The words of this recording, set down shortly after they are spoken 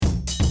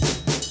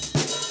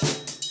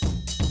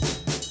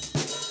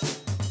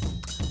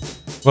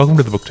Welcome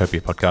to the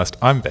Booktopia podcast.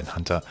 I'm Ben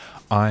Hunter.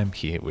 I'm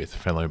here with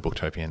fellow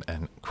Booktopian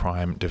and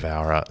crime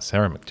devourer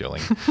Sarah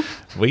McDilling.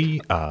 We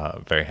are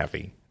very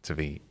happy to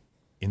be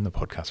in the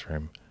podcast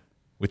room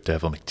with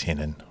Dervla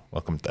McTiernan.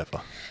 Welcome,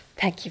 Dervla.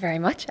 Thank you very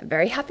much. I'm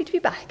very happy to be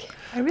back.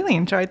 I really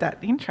enjoyed that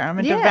intro. I'm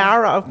a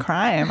devourer of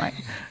crime. I'm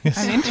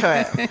into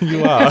it.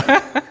 You are.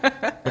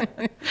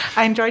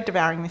 I enjoyed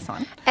devouring this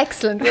one.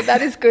 Excellent. Well,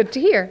 that is good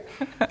to hear.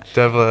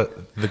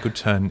 Dervla, The Good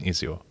Turn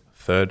is your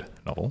third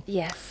novel.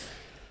 Yes.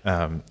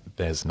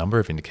 There's a number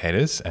of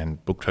indicators,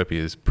 and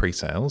Booktopia's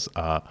pre-sales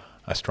are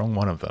a strong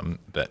one of them,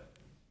 that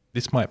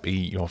this might be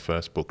your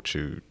first book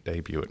to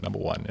debut at number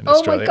one in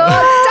Australia. Oh my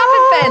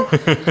God,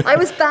 stop it, Ben. I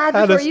was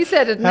bad before you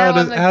said it.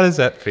 How does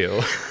that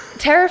feel?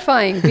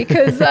 Terrifying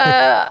because,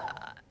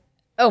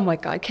 oh my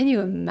God, can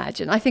you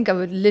imagine? I think I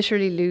would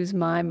literally lose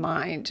my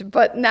mind.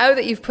 But now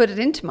that you've put it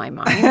into my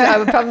mind, I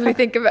would probably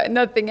think about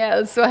nothing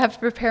else. So I have to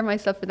prepare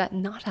myself for that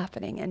not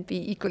happening and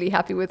be equally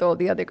happy with all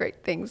the other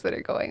great things that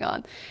are going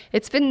on.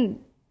 It's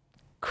been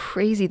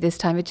crazy this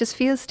time. It just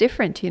feels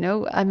different, you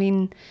know? I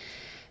mean,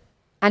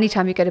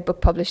 anytime you get a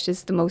book published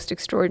is the most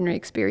extraordinary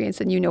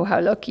experience, and you know how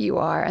lucky you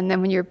are. And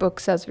then when your book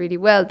sells really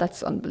well,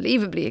 that's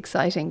unbelievably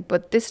exciting.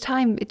 But this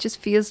time it just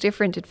feels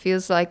different. It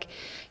feels like,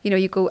 you know,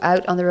 you go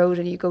out on the road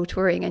and you go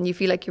touring and you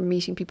feel like you're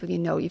meeting people you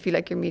know. You feel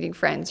like you're meeting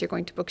friends. You're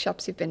going to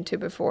bookshops you've been to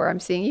before.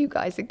 I'm seeing you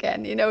guys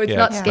again. You know, it's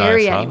not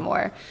scary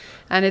anymore.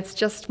 And it's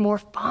just more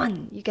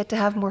fun. You get to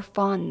have more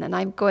fun. And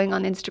I'm going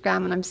on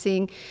Instagram and I'm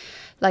seeing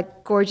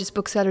like gorgeous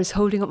booksellers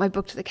holding up my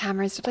book to the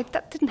camera and stuff like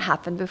that didn't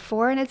happen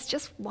before, and it's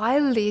just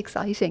wildly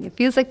exciting. It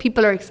feels like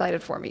people are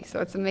excited for me, so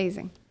it's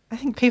amazing. I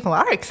think people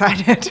are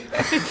excited.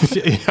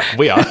 Yeah,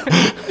 we are.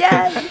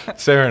 Yeah.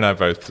 Sarah and I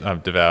both Sarah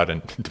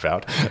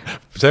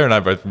and I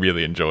both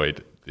really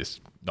enjoyed this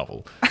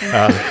novel.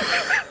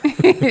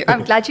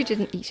 I'm glad you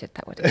didn't eat it.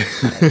 That would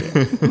have been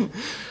a good idea.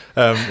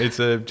 It's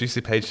a juicy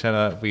page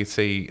turner. We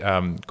see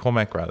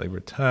Cormac Riley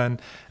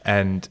return,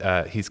 and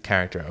his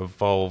character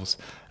evolves.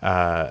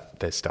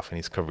 There's stuff in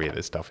his career,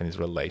 there's stuff in his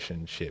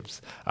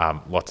relationships.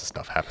 Lots of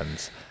stuff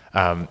happens.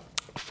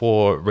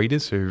 For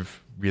readers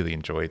who've really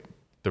enjoyed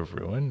The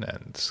Ruin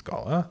and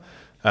Scholar,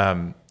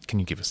 can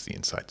you give us the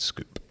inside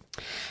scoop?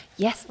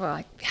 Yes, well,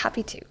 I'd be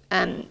happy to.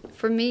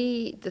 For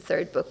me, the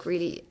third book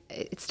really,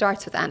 it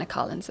starts with Anna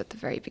Collins at the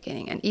very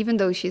beginning. And even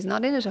though she's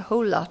not in it a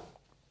whole lot,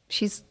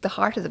 she's the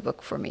heart of the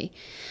book for me.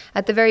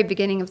 At the very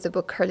beginning of the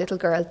book, her little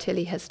girl,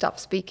 Tilly, has stopped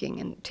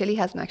speaking, and Tilly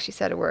hasn't actually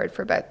said a word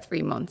for about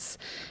 3 months.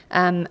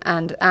 And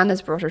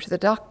Anna's brought her to the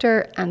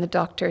doctor, and the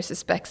doctor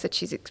suspects that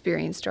she's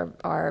experienced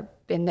or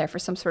been there for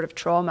some sort of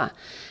trauma,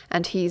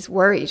 and he's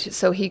worried.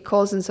 So he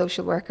calls in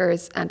social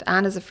workers, and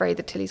Anna's afraid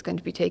that Tilly's going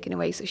to be taken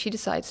away, so she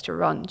decides to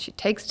run. She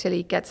takes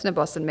Tilly, gets in a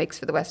bus and makes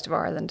for the west of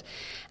Ireland,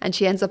 and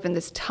she ends up in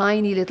this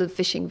tiny little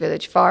fishing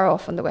village far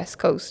off on the west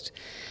coast.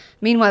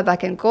 Meanwhile,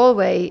 back in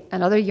Galway,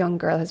 another young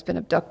girl has been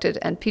abducted,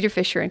 and Peter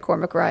Fisher and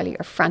Cormac Riley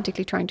are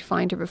frantically trying to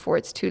find her before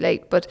it's too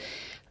late. But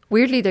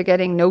weirdly, they're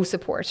getting no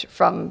support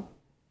from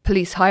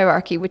police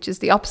hierarchy, which is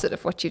the opposite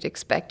of what you'd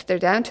expect. They're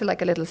down to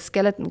like a little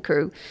skeleton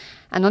crew.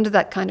 And under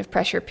that kind of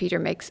pressure, Peter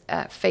makes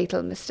a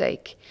fatal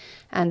mistake.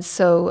 And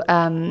so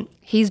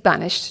he's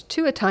banished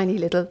to a tiny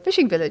little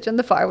fishing village on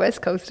the far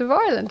west coast of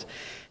Ireland.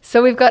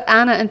 So we've got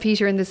Anna and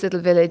Peter in this little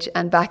village,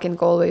 and back in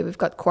Galway, we've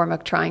got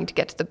Cormac trying to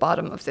get to the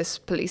bottom of this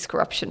police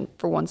corruption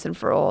for once and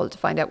for all, to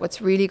find out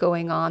what's really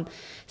going on,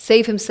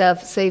 save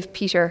himself, save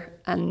Peter,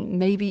 and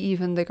maybe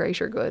even the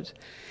greater good.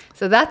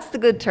 So that's The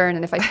Good Turn,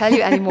 and if I tell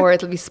you any more,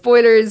 it'll be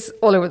spoilers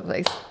all over the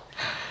place.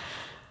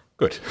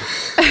 Good.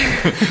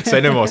 Say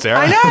no more, Sarah.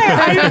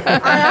 I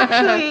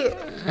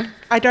know.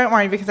 I don't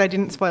worry because I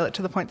didn't spoil it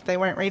to the point that they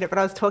won't read it, but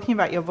I was talking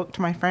about your book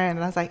to my friend,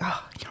 and I was like,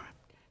 oh, you know, I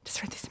just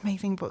read this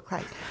amazing book,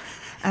 like...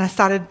 And I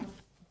started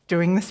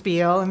doing the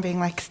spiel and being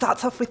like,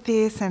 starts off with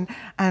this, and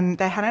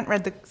they hadn't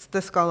read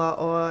the Scholar,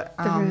 or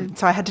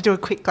so I had to do a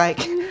quick and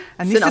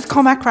this synopsis. Is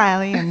Cormac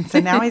Riley, and so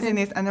now he's in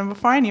this, and then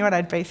before I knew it,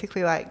 I'd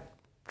basically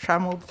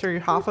trammeled through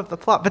half of the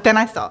plot, but then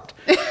I stopped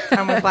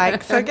and was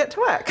like, so get to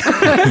work.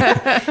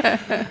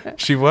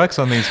 She works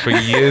on these for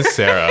years,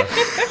 Sarah.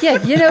 Yeah,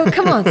 you know,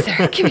 come on,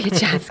 Sarah, give me a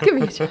chance.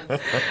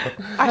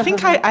 I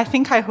think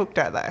I hooked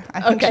her though.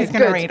 I think she's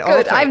going to read all.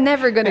 Good. I'm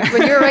never going to.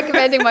 When you're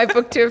recommending my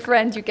book to a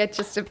friend, you get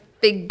just a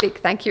big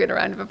thank you and a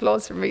round of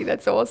applause from me.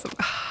 That's awesome.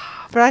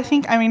 But I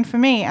think, for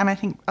me, and I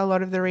think a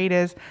lot of the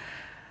readers,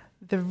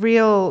 the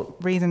real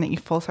reason that you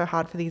fall so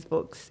hard for these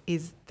books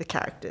is the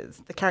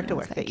characters, the character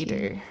work that you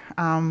do,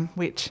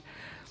 which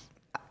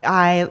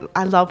I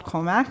love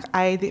Cormac.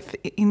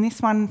 In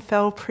this one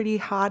fell pretty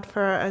hard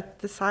for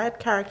the side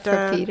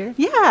character. For Peter?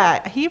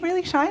 Yeah, he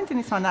really shines in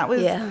this one.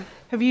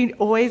 Have you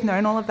always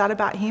known all of that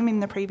about him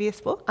in the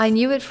previous book? I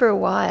knew it for a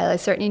while. I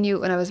certainly knew it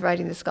when I was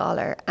writing The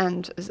Scholar,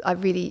 and I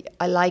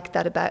like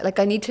that about,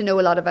 I need to know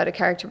a lot about a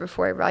character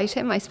before I write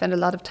him. I spend a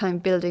lot of time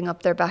building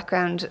up their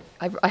background.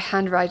 I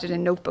handwrite it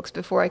in notebooks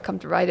before I come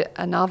to write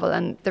a novel,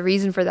 and the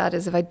reason for that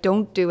is if I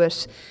don't do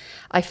it,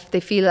 they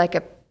feel like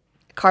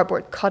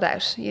cardboard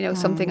cutout,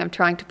 something I'm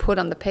trying to put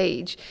on the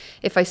page.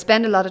 If I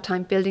spend a lot of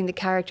time building the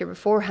character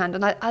beforehand,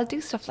 and I'll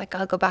do stuff like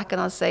I'll go back and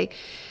I'll say,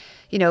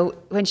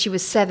 when she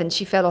was 7,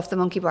 she fell off the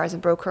monkey bars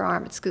and broke her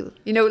arm at school.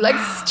 Like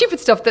stupid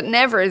stuff that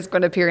never is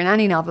going to appear in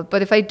any novel.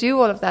 But if I do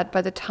all of that,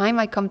 by the time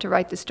I come to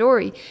write the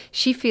story,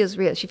 she feels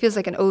real. She feels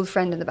like an old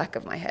friend in the back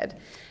of my head.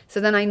 So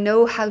then I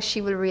know how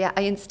she will react.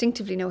 I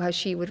instinctively know how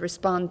she would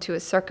respond to a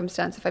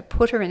circumstance. If I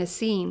put her in a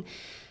scene,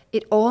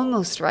 it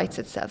almost writes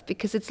itself,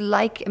 because it's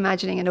like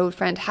imagining an old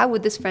friend. How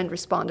would this friend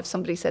respond if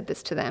somebody said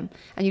this to them?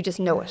 And you just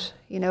know it,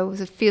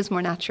 it feels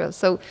more natural.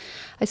 So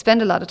I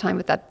spend a lot of time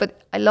with that. But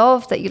I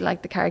love that you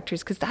like the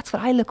characters, because that's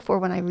what I look for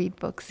when I read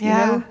books,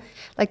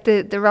 Like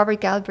the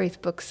Robert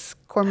Galbraith books,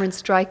 Cormoran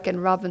Strike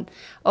and Robin.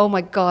 Oh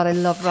my God, I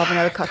love Robin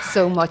Ellicott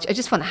so much. I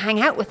just want to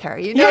hang out with her,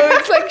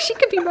 It's like she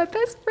could be my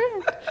best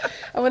friend.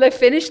 And when I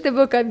finish the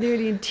book, I'm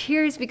nearly in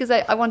tears, because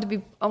I want to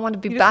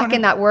be back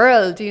in that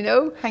world,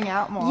 Hang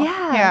out more.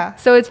 Yeah.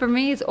 So it's, for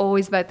me, it's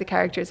always about the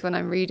characters when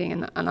I'm reading,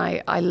 and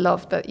I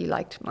love that you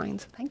liked mine.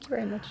 So thank you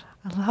very much.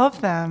 I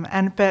love them,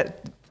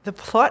 but the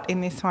plot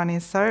in this one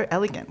is so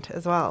elegant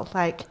as well.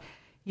 Like,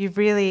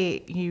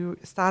 you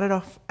started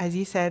off, as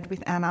you said,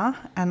 with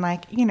Anna, and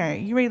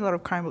you read a lot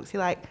of crime books,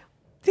 you're like,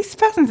 this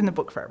person's in the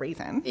book for a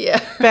reason. Yeah.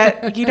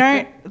 But you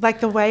don't,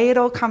 the way it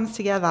all comes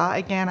together,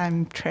 again,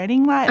 I'm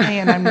treading lightly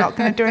and I'm not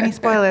going to do any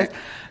spoilers,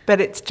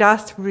 but it's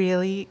just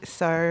really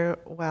so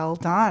well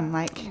done.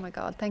 Oh my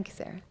God, thank you,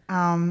 Sarah.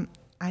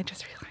 I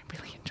just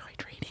really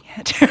enjoyed reading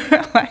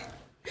it.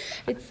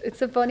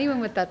 It's a funny one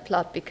with that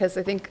plot, because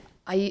I think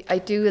I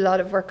do a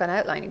lot of work on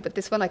outlining, but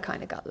this one I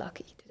kind of got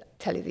lucky, to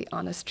tell you the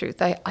honest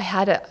truth. I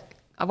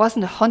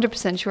wasn't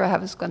 100% sure how I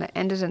was going to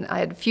end it, and I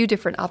had a few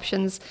different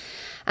options.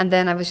 And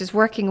then I was just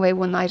working away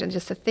one night, and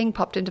just a thing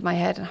popped into my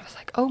head, and I was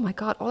like, oh my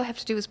God, all I have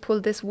to do is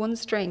pull this one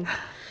string,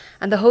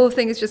 and the whole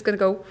thing is just going to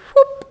go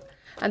whoop.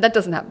 And that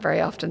doesn't happen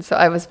very often. So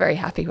I was very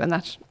happy when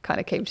that kind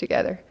of came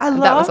together. I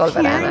love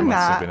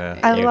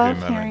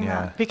hearing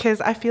that,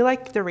 because I feel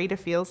like the reader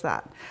feels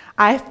that.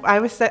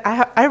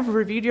 I've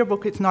reviewed your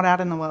book. It's not out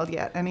in the world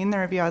yet. And in the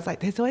review, I was like,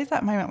 there's always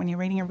that moment when you're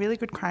reading a really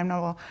good crime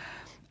novel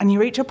and you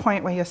reach a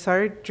point where you're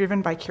so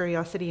driven by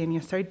curiosity and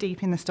you're so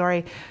deep in the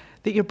story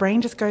that your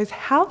brain just goes,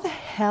 how the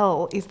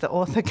hell is the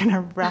author going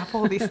to wrap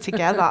all this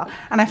together?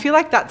 And I feel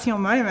like that's your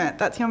moment.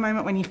 That's your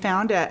moment when you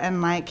found it,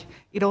 and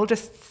it all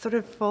just sort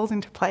of falls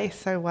into place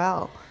so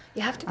well.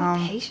 You have to be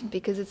patient,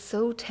 because it's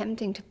so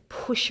tempting to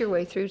push your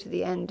way through to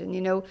the end.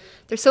 And,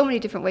 there's so many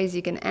different ways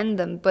you can end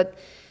them. But,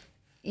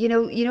 you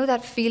know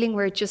that feeling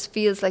where it just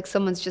feels like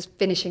someone's just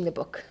finishing the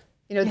book.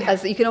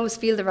 As you can almost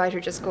feel the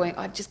writer just going,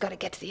 I've just got to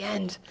get to the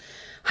end.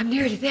 I'm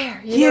nearly there.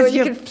 Here's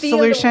your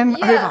solution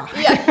over.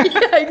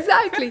 Yeah,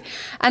 exactly.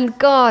 And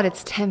God,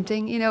 it's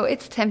tempting.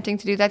 It's tempting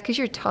to do that, because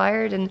you're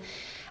tired and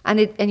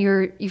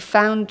you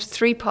found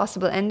 3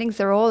 possible endings.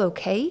 They're all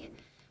okay,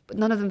 but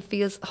none of them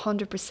feels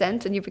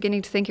 100%. And you're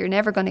beginning to think you're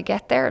never going to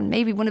get there, and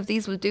maybe one of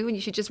these will do, and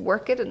you should just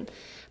work it.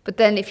 But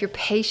then if you're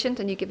patient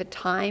and you give it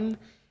time,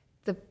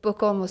 the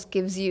book almost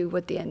gives you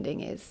what the ending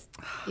is,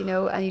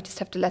 and you just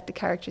have to let the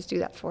characters do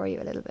that for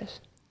you a little bit.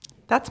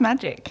 That's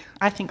magic.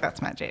 I think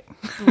that's magic.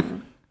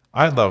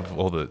 I love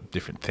all the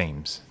different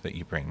themes that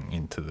you bring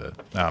into the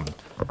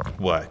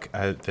work.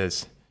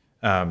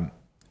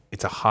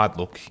 It's a hard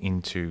look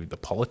into the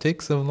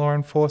politics of law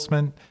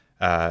enforcement.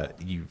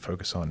 You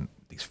focus on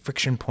these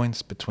friction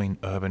points between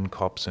urban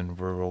cops and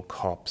rural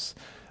cops,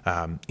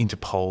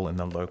 Interpol and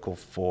the local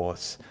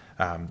force.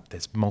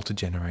 There's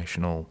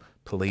multi-generational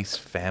police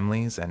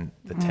families and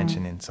the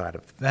tension inside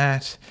of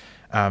that.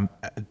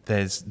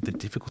 There's the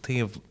difficulty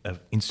of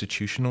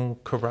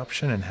institutional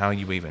corruption and how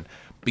you even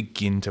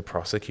begin to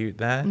prosecute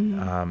that,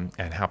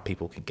 and how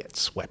people can get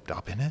swept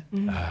up in it.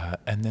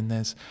 And then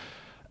there's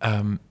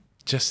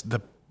just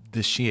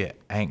the sheer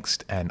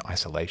angst and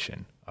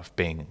isolation of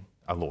being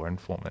a law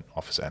enforcement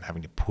officer and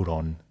having to put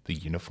on the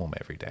uniform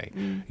every day.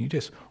 You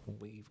just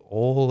weave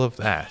all of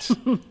that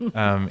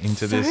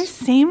into this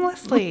so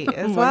seamlessly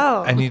as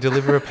well. And you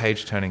deliver a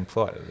page-turning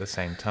plot at the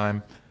same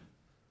time.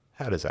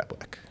 How does that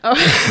work?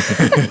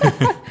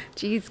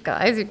 Geez,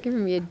 guys, you're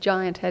giving me a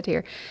giant head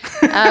here.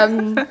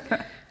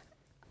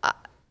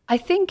 I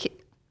think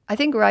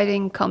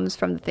writing comes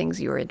from the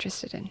things you're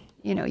interested in.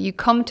 You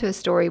come to a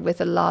story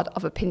with a lot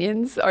of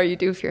opinions, or you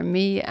do if you're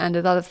me, and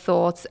a lot of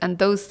thoughts, and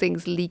those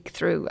things leak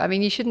through. I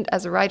mean, you shouldn't,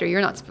 as a writer,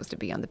 you're not supposed to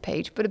be on the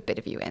page, but a bit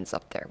of you ends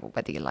up there,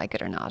 whether you like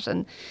it or not.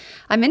 And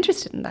I'm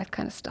interested in that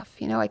kind of stuff.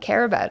 I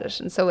care about it,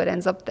 and so it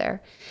ends up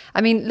there.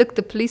 I mean, look,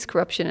 the police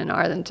corruption in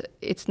Ireland,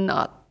 it's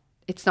not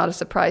a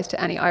surprise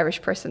to any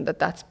Irish person that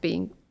that's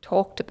being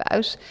talked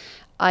about.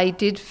 I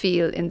did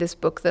feel in this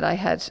book that I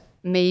had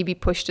maybe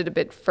pushed it a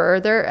bit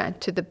further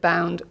and to the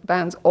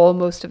bounds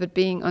almost of it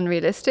being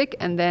unrealistic.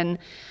 And then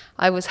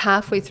I was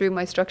halfway through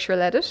my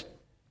structural edit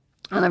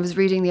And I was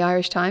reading the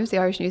Irish Times, the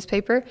Irish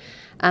newspaper,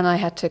 and I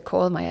had to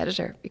call my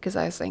editor because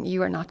I was saying,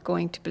 you are not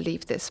going to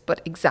believe this,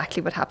 but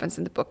exactly what happens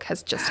in the book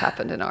has just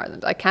happened in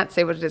Ireland. I can't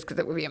say what it is because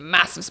it would be a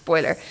massive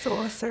spoiler.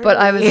 Sorcery. But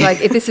I was like,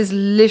 this is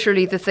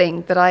literally the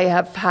thing that I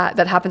have had,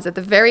 that happens at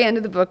the very end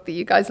of the book, that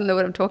you guys will know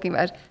what I'm talking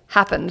about,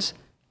 happened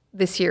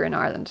this year in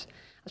Ireland.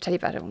 I'll tell you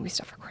about it when we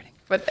stop recording.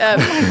 But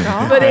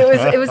but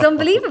it was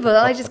unbelievable.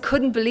 I just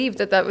couldn't believe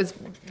that was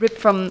ripped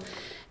from,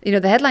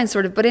 the headline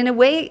sort of. But in a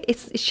way,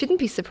 it shouldn't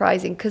be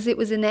surprising because it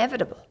was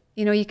inevitable.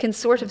 You can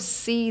sort of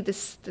see the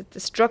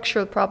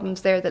structural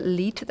problems there that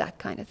lead to that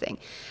kind of thing.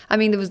 I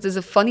mean, there's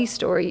a funny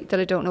story that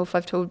I don't know if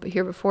I've told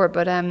here before,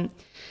 but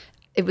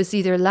it was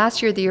either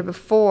last year or the year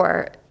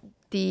before.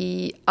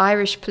 The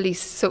Irish police,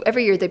 so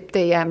every year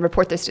they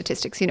report their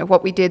statistics,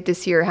 what we did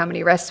this year, how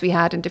many arrests we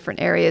had in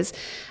different areas.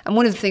 And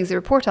one of the things they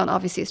report on,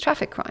 obviously, is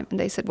traffic crime. And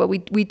they said, well, we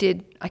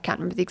did, I can't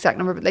remember the exact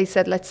number, but they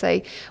said, let's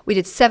say we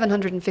did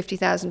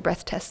 750,000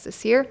 breath tests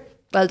this year.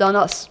 Well done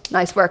us.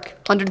 Nice work.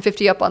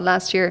 150 up on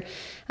last year.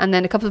 And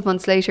then a couple of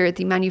months later,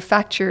 the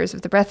manufacturers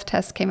of the breath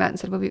tests came out and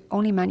said, well, we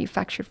only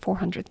manufactured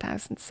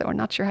 400,000. So we're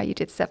not sure how you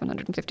did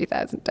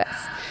 750,000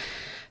 tests.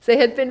 So they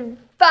had been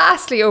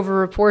vastly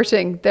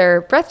over-reporting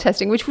their breath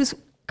testing, which was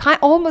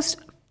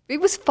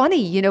it was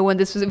funny, when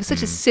it was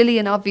such a silly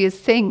and obvious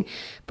thing.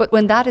 But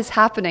when that is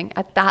happening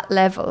at that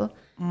level,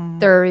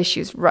 there are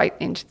issues right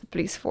into the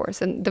police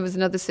force. And there was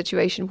another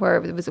situation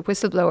where there was a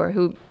whistleblower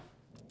who,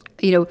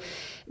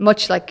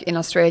 much like in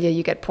Australia,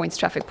 you get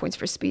traffic points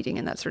for speeding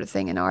and that sort of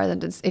thing. In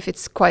Ireland, if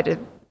it's quite a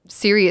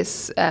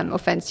serious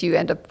offence, you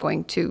end up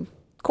going to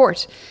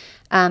court.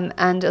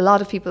 And a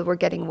lot of people were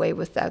getting away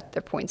without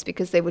their points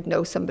because they would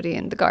know somebody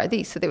in the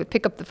Gardaí. So they would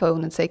pick up the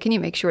phone and say, can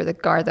you make sure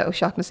that Garda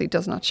O'Shaughnessy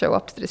does not show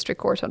up to the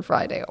district court on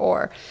Friday?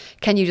 Or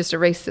can you just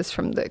erase this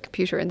from the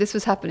computer? And this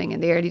was happening in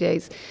the early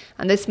days.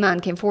 And this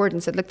man came forward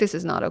and said, look, this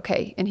is not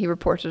okay. And he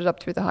reported it up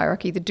through the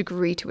hierarchy, the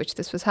degree to which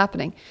this was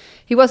happening.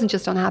 He wasn't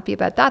just unhappy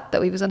about that,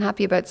 though. He was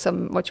unhappy about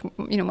some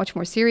much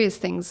more serious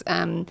things.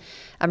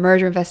 A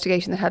murder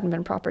investigation that hadn't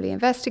been properly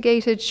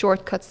investigated,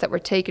 shortcuts that were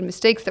taken,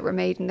 mistakes that were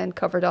made and then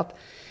covered up.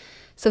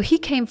 So he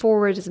came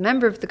forward as a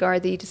member of the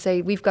Gardaí to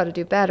say, we've got to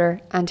do better.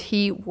 And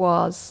he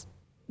was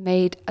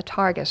made a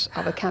target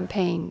of a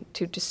campaign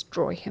to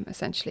destroy him,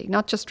 essentially.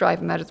 Not just drive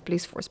him out of the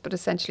police force, but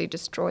essentially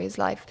destroy his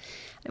life.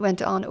 It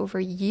went on over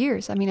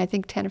years. I mean, I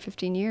think 10 or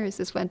 15 years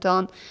this went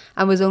on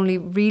and was only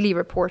really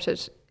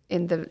reported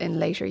in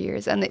later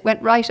years. And it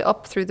went right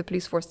up through the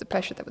police force, the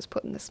pressure that was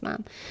put on this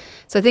man.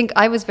 So I think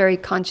I was very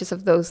conscious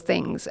of those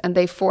things, and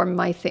they formed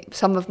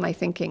some of my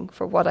thinking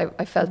for what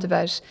I felt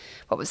about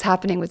what was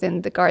happening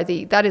within the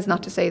Gardaí. That is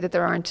not to say that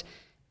there aren't,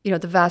 the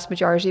vast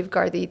majority of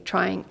Gardaí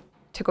trying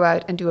to go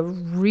out and do a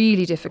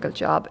really difficult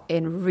job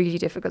in really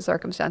difficult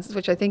circumstances,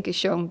 which I think is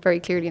shown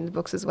very clearly in the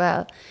books as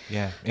well.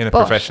 Yeah, in a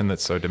profession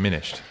that's so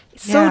diminished.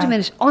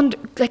 Diminished,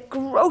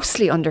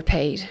 grossly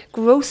underpaid,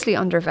 grossly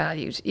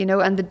undervalued,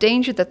 and the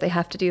danger that they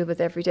have to deal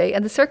with every day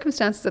and the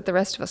circumstances that the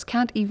rest of us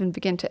can't even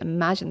begin to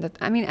imagine that.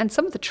 I mean, and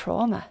some of the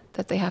trauma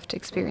that they have to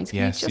experience.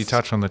 Yes, you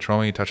touch on the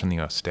trauma, you touch on the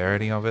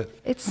austerity of it.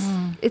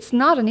 It's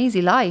not an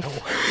easy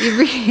life. It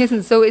really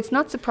isn't. So it's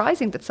not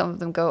surprising that some of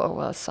them go, oh,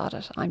 well, sod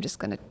it. I'm just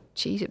going to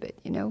cheat a bit,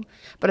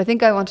 But I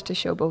think I wanted to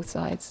show both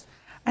sides.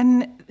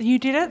 And you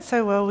did it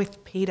so well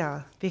with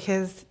Peter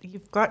because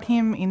you've got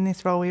him in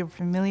this role. We were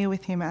familiar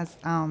with him as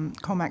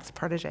Cormac's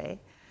protege.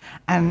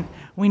 And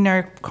we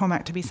know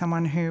Cormac to be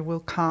someone who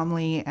will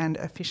calmly and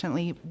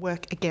efficiently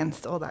work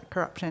against all that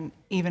corruption,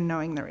 even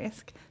knowing the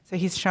risk. So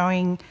he's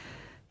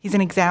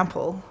an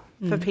example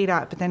for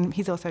Peter, but then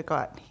he's also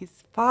got his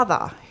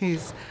father,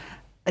 who's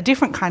a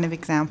different kind of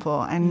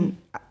example. And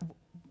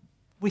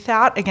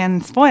without, again,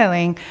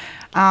 spoiling,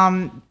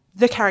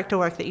 the character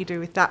work that you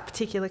do with that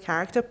particular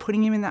character,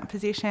 putting him in that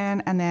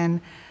position and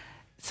then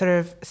sort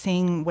of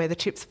seeing where the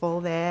chips fall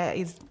there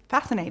is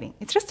fascinating.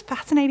 It's just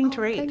fascinating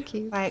to read. Thank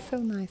you. That's so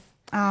nice.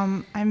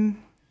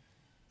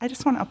 I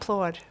just want to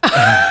applaud.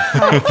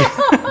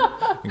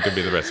 It could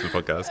be the rest of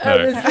the podcast.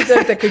 No.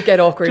 That could get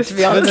awkward, to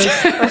be honest.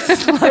 A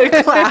slow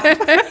clap.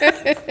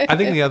 I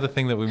think the other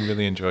thing that we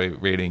really enjoy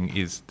reading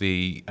is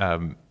the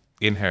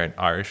inherent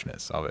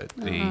Irishness of it.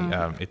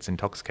 It's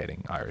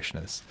intoxicating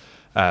Irishness.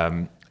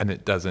 And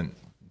it doesn't,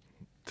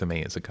 to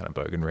me as a kind of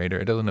bogan reader,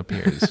 it doesn't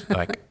appear as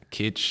like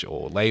kitsch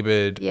or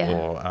laboured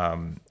or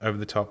over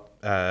the top.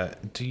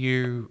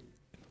 You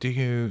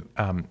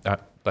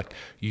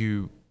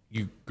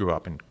grew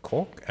up in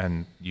Cork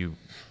and you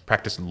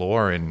practiced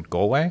law in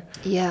Galway?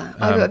 Yeah,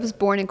 I was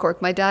born in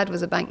Cork. My dad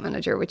was a bank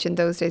manager, which in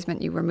those days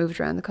meant you were moved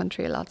around the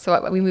country a lot.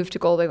 So we moved to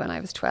Galway when I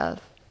was 12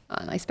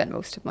 and I spent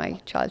most of my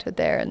childhood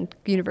there and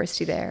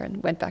university there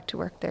and went back to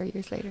work there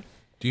years later.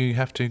 Do you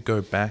have to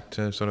go back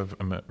to sort of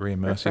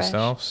re-immerse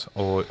yourselves,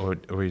 or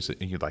is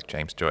it you like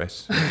James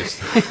Joyce?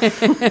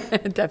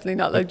 Definitely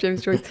not like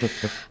James Joyce.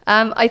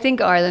 I think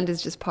Ireland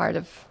is just part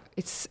of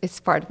it's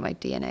part of my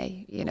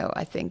DNA.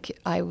 I think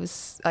I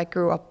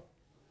grew up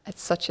at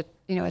such a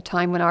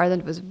time when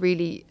Ireland was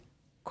really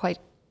quite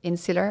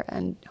insular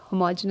and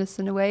homogenous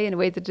in a way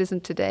that it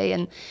isn't today.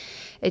 And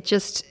it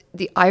just,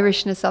 the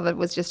Irishness of it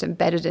was just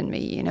embedded in me,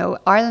 you know.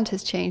 Ireland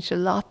has changed a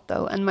lot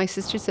though. And my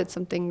sister said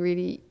something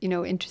really, you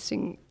know,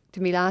 interesting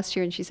to me last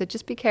year. And she said,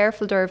 just be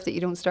careful, Derv, that you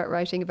don't start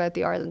writing about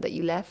the Ireland that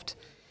you left.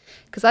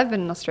 Because I've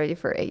been in Australia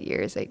for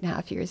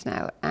 8.5 years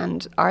now,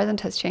 and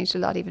Ireland has changed a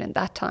lot even in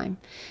that time.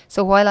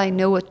 So while I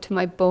know it to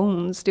my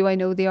bones, do I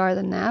know the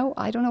Ireland now?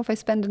 I don't know if I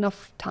spend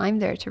enough time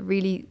there to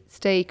really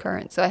stay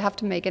current. So I have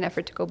to make an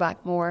effort to go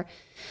back more.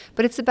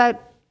 But it's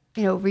about,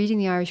 you know, reading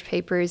the Irish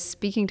papers,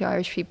 speaking to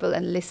Irish people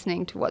and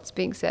listening to what's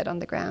being said on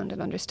the ground and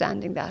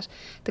understanding that.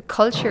 The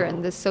culture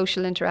and the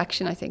social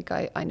interaction, I think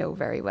I know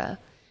very well.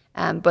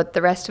 But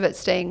the rest of it,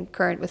 staying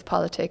current with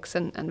politics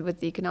and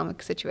with the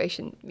economic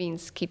situation,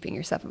 means keeping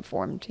yourself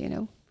informed, you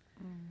know.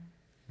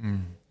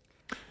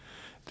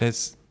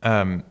 There's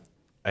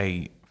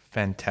a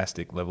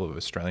fantastic level of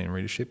Australian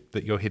readership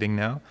that you're hitting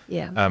now.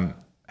 Yeah.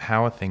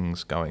 How are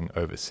things going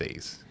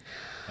overseas?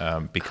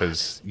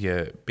 Because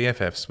you're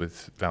BFFs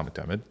with Val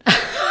McDermid.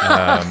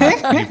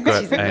 You've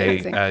got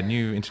a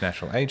new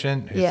international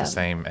agent who's the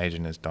same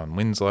agent as Don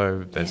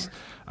Winslow. There's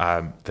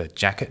the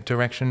jacket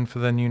direction for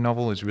the new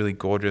novel is really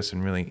gorgeous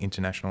and really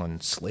international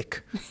and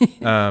slick.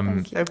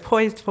 So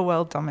poised for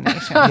world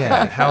domination.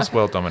 Yeah, how's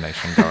world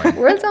domination going?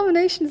 World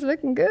domination's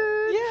looking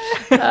good.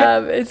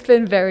 Yeah. It's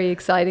been very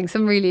exciting.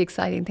 Some really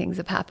exciting things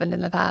have happened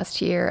in the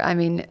past year. I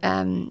mean,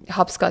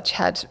 Hopscotch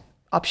had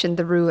optioned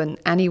the Ruin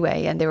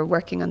anyway, and they were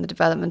working on the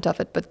development of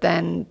it. But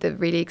then the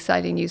really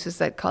exciting news was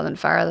that Colin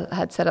Farrell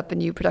had set up a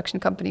new production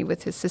company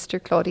with his sister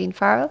Claudine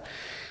Farrell,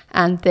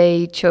 and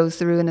they chose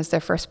the Ruin as their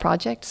first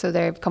project. So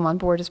they've come on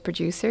board as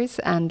producers,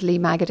 and Lee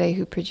Magaday,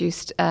 who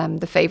produced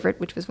The Favourite,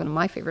 which was one of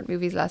my favourite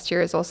movies last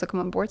year, has also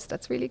come on board. So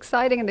that's really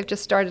exciting, and they've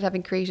just started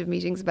having creative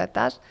meetings about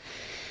that.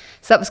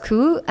 So that was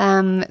cool.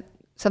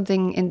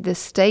 Something in the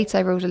States,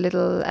 I wrote a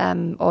little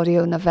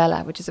audio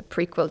novella, which is a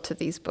prequel to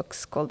these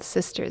books called The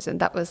Sisters. And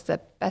that was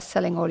the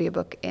best-selling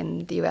audiobook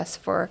in the US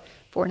for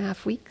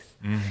 4.5 weeks,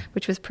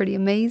 which was pretty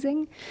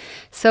amazing.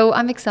 So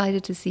I'm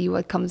excited to see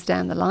what comes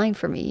down the line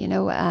for me. You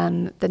know,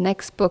 the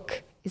next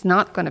book is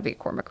not going to be a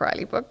Cormac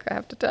Riley book, I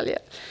have to tell you.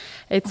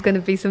 It's going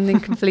to be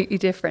something completely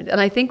different. And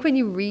I think when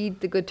you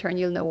read The Good Turn,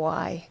 you'll know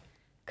why.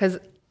 Because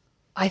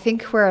I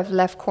think where I've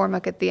left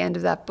Cormac at the end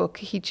of that book,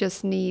 he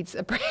just needs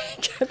a break.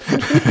 I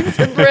think he needs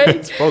a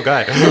break. Poor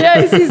guy.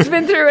 Yes, he's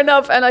been through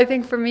enough. And I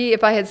think for me,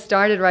 if I had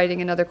started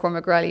writing another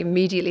Cormac Riley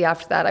immediately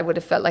after that, I would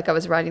have felt like I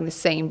was writing the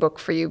same book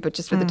for you, but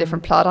just with a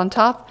different plot on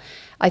top.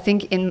 I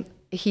think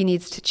he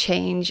needs to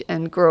change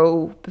and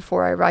grow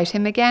before I write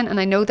him again. And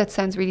I know that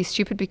sounds really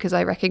stupid because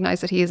I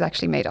recognize that he is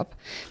actually made up.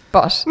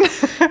 But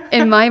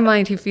in my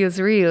mind, he feels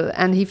real,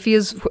 and he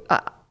feels...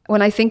 when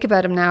I think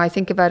about him now, I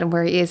think about him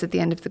where he is at the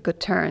end of The Good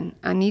Turn.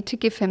 I need to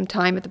give him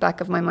time at the back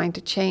of my mind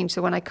to change.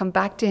 So when I come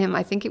back to him,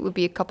 I think it will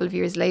be a couple of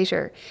years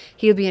later.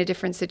 He'll be in a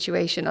different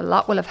situation. A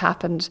lot will have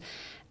happened.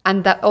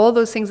 And that all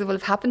those things that will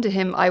have happened to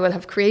him, I will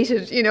have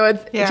created, you know,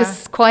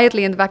 just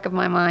quietly in the back of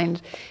my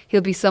mind.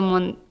 He'll be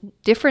someone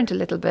different a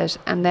little bit.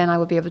 And then I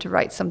will be able to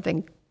write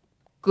something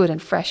good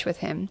and fresh with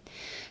him.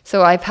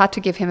 So I've had to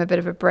give him a bit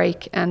of a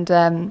break. And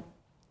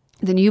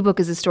the new book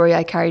is a story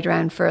I carried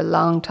around for a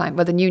long time.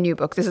 Well, the new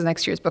book. This is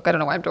next year's book. I don't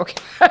know why I'm talking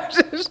about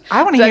it.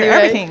 I want to hear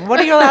everything. What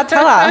are you allowed to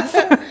tell us?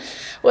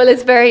 Well,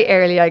 it's very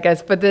early, I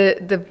guess. But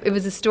it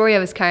was a story I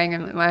was carrying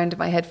around in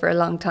my head for a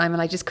long time,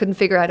 and I just couldn't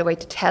figure out a way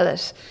to tell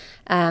it.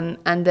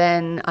 And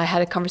then I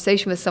had a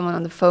conversation with someone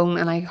on the phone,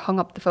 and I hung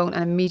up the phone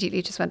and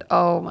immediately just went,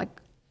 oh my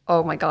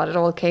God, it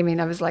all came in.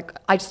 I was like,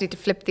 I just need to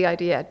flip the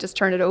idea, just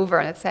turn it over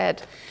on its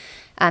head.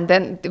 And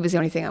then it was the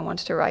only thing I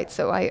wanted to write.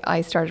 So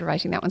I started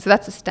writing that one. So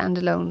that's a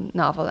standalone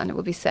novel, and it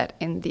will be set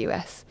in the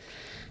US.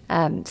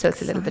 So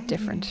it's a little bit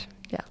different.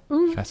 Yeah.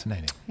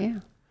 Fascinating.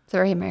 Yeah. It's a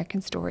very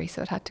American story,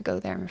 so it had to go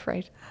there, I'm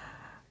afraid.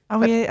 Are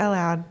we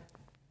allowed?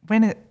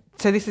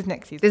 So this is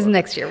next year. This is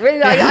next year.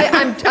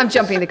 I'm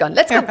jumping the gun.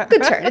 Let's go.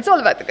 Good Turn. It's all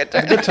about The Good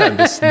Turn. The Good Turn,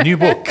 this new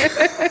book.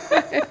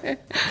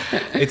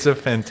 It's a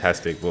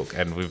fantastic book,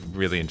 and we've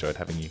really enjoyed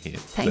having you here.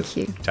 Thank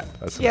you. Chat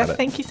with us Yes, about it.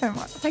 thank you so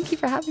much. Thank you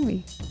for having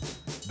me.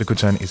 The Good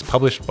Turn is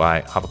published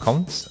by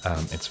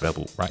HarperCollins. It's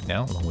available right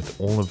now, along with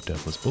all of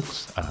Dervla's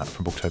books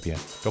from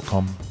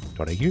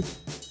booktopia.com.au.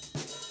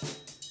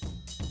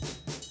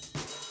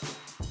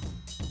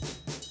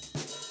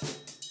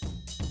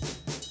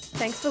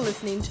 Thanks for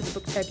listening to the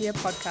Booktopia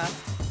podcast.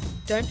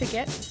 Don't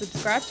forget to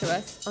subscribe to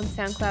us on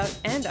SoundCloud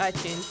and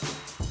iTunes.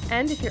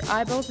 And if your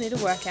eyeballs need a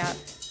workout,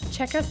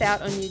 check us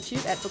out on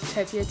YouTube at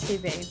Booktopia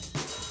TV.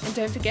 And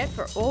don't forget,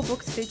 for all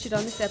books featured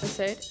on this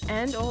episode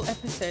and all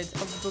episodes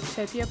of the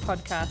Booktopia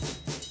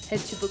podcast, head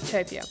to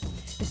Booktopia,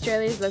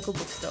 Australia's local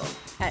bookstore,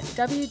 at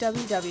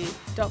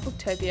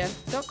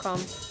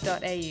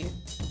www.booktopia.com.au.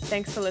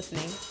 Thanks for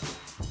listening.